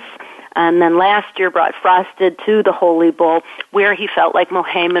Prince, and then last year brought Frosted to the Holy Bull, where he felt like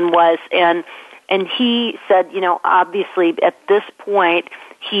Mohaymen was. And he said, obviously at this point,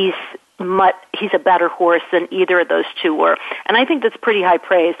 he's a better horse than either of those two were. And I think that's pretty high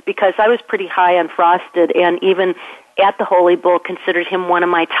praise, because I was pretty high on Frosted, and even at the Holy Bull considered him one of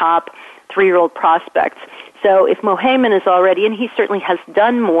my top 3-year-old prospects. So if Mohaymen is already, and he certainly has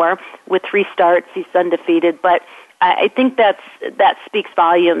done more with 3 starts, he's undefeated, but I think that speaks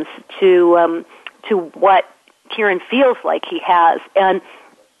volumes to what Kieran feels like he has. And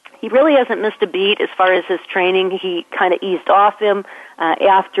he really hasn't missed a beat as far as his training. He kind of eased off him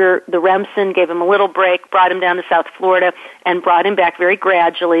after the Remsen, gave him a little break, brought him down to South Florida, and brought him back very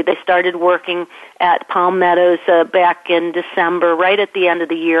gradually. They started working at Palm Meadows back in December, right at the end of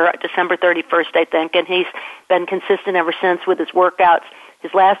the year, December 31st, I think, and he's been consistent ever since with his workouts.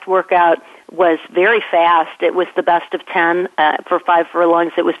 His last workout was very fast. It was the best of 10 for 5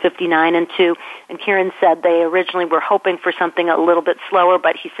 furlongs. It was 59-2. And Kieran said they originally were hoping for something a little bit slower,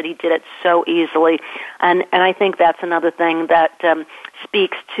 but he said he did it so easily. And I think that's another thing that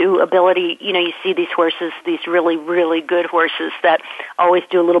speaks to ability. You see these horses, these really, really good horses that always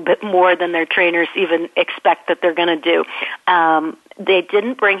do a little bit more than their trainers even expect that they're going to do. They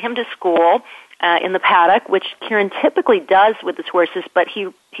didn't bring him to school in the paddock, which Kieran typically does with his horses, but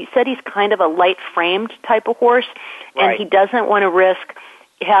he said he's kind of a light-framed type of horse, and right. He doesn't want to risk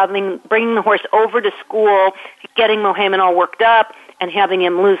bringing the horse over to school, getting Mohaymen all worked up, and having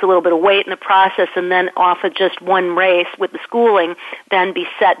him lose a little bit of weight in the process, and then off of just one race with the schooling, then be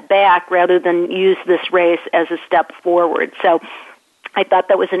set back rather than use this race as a step forward. So I thought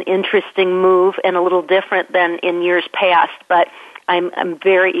that was an interesting move and a little different than in years past, but I'm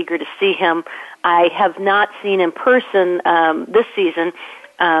very eager to see him. I have not seen in person this season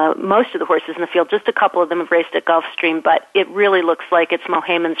most of the horses in the field. Just a couple of them have raced at Gulfstream, but it really looks like it's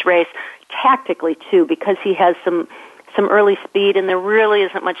Mohaymen's race tactically, too, because he has some early speed, and there really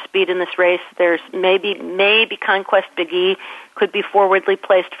isn't much speed in this race. There's maybe Conquest Big E could be forwardly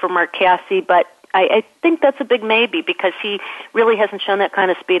placed for Mark Casse, but I think that's a big maybe because he really hasn't shown that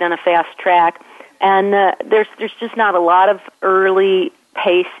kind of speed on a fast track. And there's just not a lot of early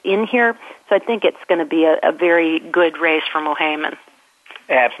pace in here, so I think it's going to be a very good race for Mohaymen.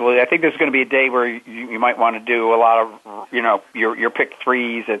 Absolutely. I think this is going to be a day where you might want to do a lot of, your pick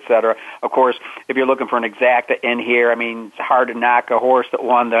threes, et cetera. Of course, if you're looking for an exacta in here, I mean, it's hard to knock a horse that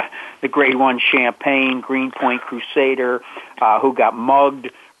won the Grade 1 Champagne, Greenpoint Crusader, who got mugged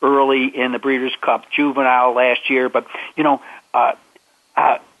early in the Breeders' Cup Juvenile last year. But,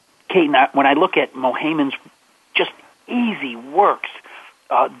 Kate, when I look at Mohaymen's just easy works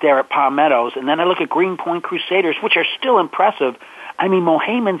there at Palmettos. And then I look at Green Point Crusaders, which are still impressive. I mean,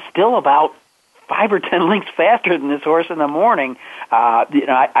 Mohaman's still about 5 or 10 lengths faster than this horse in the morning.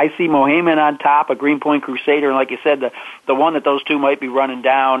 I see Mohaman on top, a Green Point Crusader, and like you said, the one that those two might be running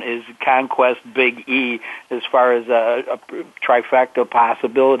down is Conquest Big E as far as a trifecta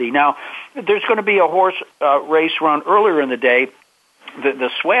possibility. Now, there's going to be a horse race run earlier in the day, the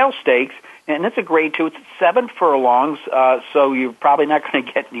Swale Stakes, and it's a grade 2. It's 7 furlongs, so you're probably not going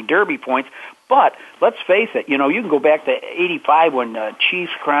to get any Derby points. But let's face it, you can go back to 85 when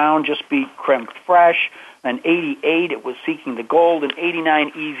Chief's Crown just beat Creme Fraiche, and 88 it was Seeking the Gold, and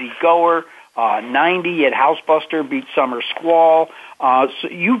 89 Easy Goer, 90 at Housebuster beat Summer Squall. So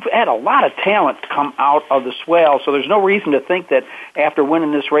you've had a lot of talent come out of the Swale, so there's no reason to think that after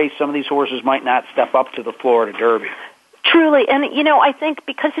winning this race, some of these horses might not step up to the Florida Derby. Truly, and I think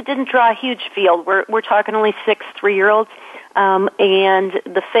because it didn't draw a huge field, we're talking only 6 3-year-olds. And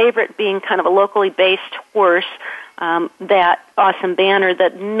the favorite being kind of a locally based horse, that Awesome Banner,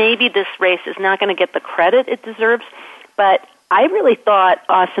 that maybe this race is not going to get the credit it deserves, but I really thought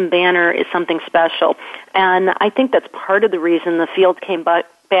Awesome Banner is something special, and I think that's part of the reason the field came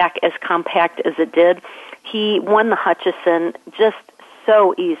back as compact as it did. He won the Hutchison just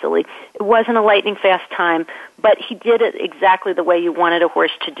so easily. It wasn't a lightning fast time, but he did it exactly the way you wanted a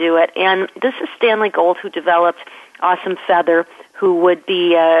horse to do it, and this is Stanley Gold, who developed Awesome Feather, who would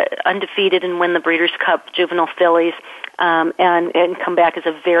be undefeated and win the Breeders' Cup Juvenile Fillies, and come back as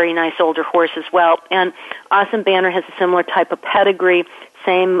a very nice older horse as well. And Awesome Banner has a similar type of pedigree,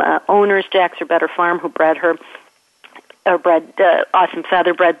 same owners, Jacks or Better Farm, who bred her, or bred Awesome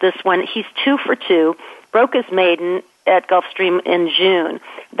Feather, bred this one. He's 2 for 2, broke his maiden at Gulfstream in June,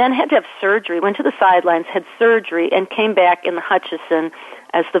 then had to have surgery, went to the sidelines, had surgery, and came back in the Hutchison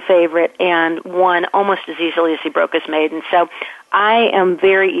as the favorite and won almost as easily as he broke his maiden. So I am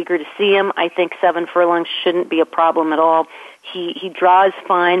very eager to see him. I think 7 furlongs shouldn't be a problem at all. He draws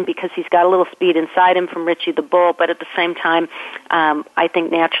fine because he's got a little speed inside him from Richie the Bull, but at the same time, I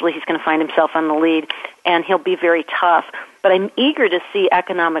think naturally he's going to find himself on the lead, and he'll be very tough. But I'm eager to see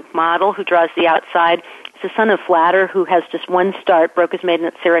Economic Model, who draws the outside. He's the son of Flatter, who has just one start, broke his maiden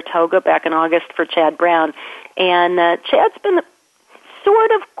at Saratoga back in August for Chad Brown. And Chad's been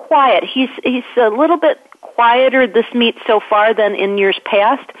sort of quiet. He's a little bit quieter this meet so far than in years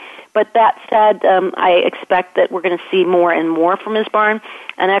past, but that said, I expect that we're going to see more and more from his barn.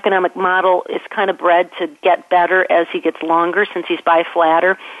 An Economic Model is kind of bred to get better as he gets longer, since he's by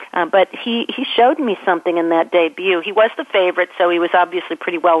Flatter, but he showed me something in that debut. He was the favorite, so he was obviously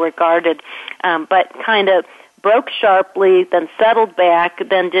pretty well regarded, but kind of broke sharply, then settled back,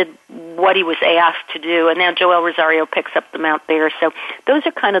 then did what he was asked to do, and now Joel Rosario picks up the mount there. So those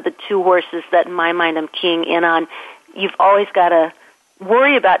are kind of the 2 horses that, in my mind, I'm keying in on. You've always got to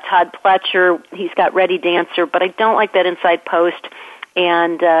worry about Todd Pletcher. He's got Ready Dancer, but I don't like that inside post,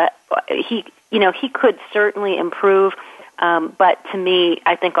 and he could certainly improve. But to me,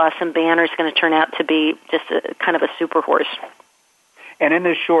 I think Awesome Banner is going to turn out to be just a kind of a super horse. And in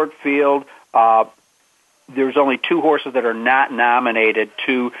this short field, there's only 2 horses that are not nominated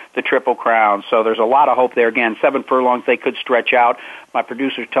to the Triple Crown, so there's a lot of hope there. Again, 7 furlongs, they could stretch out. My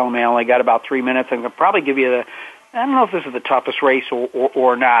producer's telling me I only got about 3 minutes. I'm going to probably give you I don't know if this is the toughest race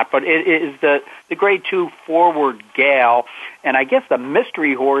or not, but it is the grade 2 Forward Gal, and I guess the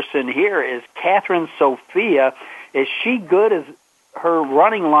mystery horse in here is Catherine Sophia. Is she good as her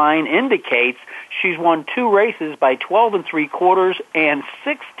running line indicates? She's won 2 races by 12 3/4 and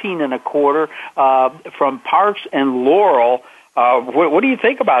 16 1/4 from Parks and Laurel. What do you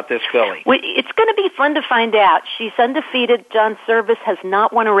think about this filly? It's going to be fun to find out. She's undefeated. John Service has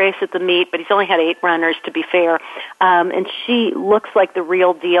not won a race at the meet, but he's only had 8 runners, to be fair. And she looks like the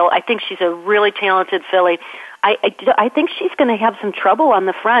real deal. I think she's a really talented filly. I think she's going to have some trouble on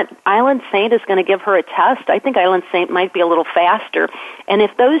the front. Island Saint is going to give her a test. I think Island Saint might be a little faster. And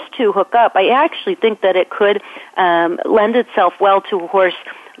if those 2 hook up, I actually think that it could lend itself well to a horse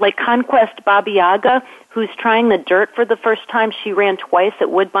like Conquest Babiaga, who's trying the dirt for the first time. She ran twice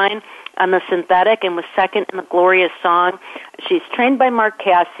at Woodbine on the synthetic and was second in the Glorious Song. She's trained by Mark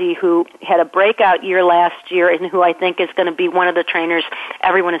Cassey, who had a breakout year last year and who I think is going to be one of the trainers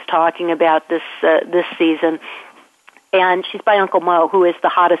everyone is talking about this season. And she's by Uncle Mo, who is the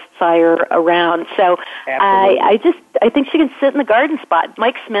hottest sire around. So I think she can sit in the garden spot.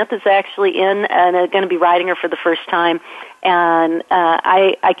 Mike Smith is actually in and going to be riding her for the first time. And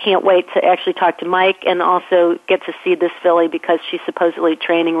I can't wait to actually talk to Mike and also get to see this filly because she's supposedly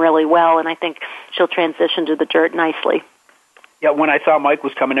training really well, and I think she'll transition to the dirt nicely. Yeah, when I saw Mike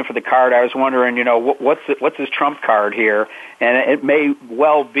was coming in for the card, I was wondering, what's his trump card here? And it may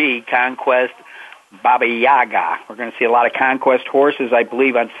well be Conquest Baba Yaga. We're going to see a lot of Conquest horses, I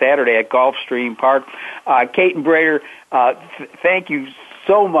believe, on Saturday at Gulfstream Park. Caton Bredar, thank you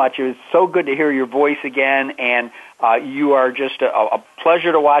so much. It was so good to hear your voice again, and you are just a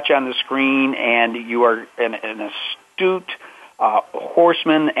pleasure to watch on the screen, and you are an astute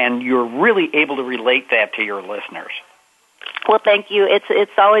horseman, and you're really able to relate that to your listeners. Well, thank you.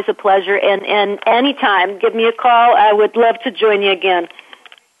 It's always a pleasure, and anytime, give me a call. I would love to join you again.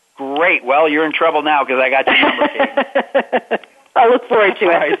 Great. Well, you're in trouble now because I got your number, Caton. I look forward to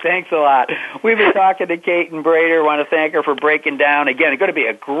it. All right, thanks a lot. We've been talking to Caton Bredar. I want to thank her for breaking down. Again, it's going to be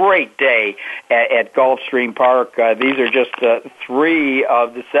a great day at Gulfstream Park. These are just 3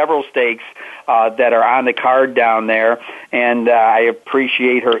 of the several stakes that are on the card down there, and I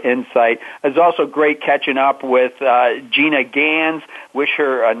appreciate her insight. It's also great catching up with Gina Gans. Wish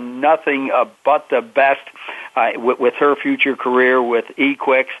her nothing but the best with her future career with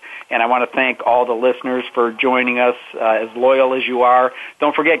EQUIX. And I want to thank all the listeners for joining us, as loyal as you are.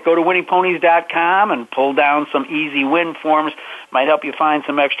 Don't forget, go to winningponies.com and pull down some easy win forms. Might help you find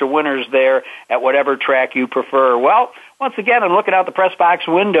some extra winners there at whatever track you prefer. Well, once again, I'm looking out the press box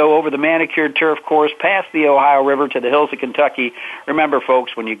window over the manicured turf course past the Ohio River to the hills of Kentucky. Remember,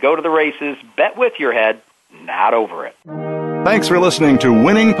 folks, when you go to the races, bet with your head, not over it. Thanks for listening to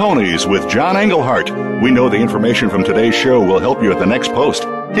Winning Ponies with John Englehart. We know the information from today's show will help you at the next post.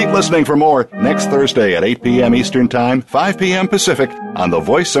 Keep listening for more next Thursday at 8 p.m. Eastern Time, 5 p.m. Pacific on the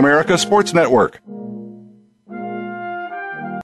Voice America Sports Network.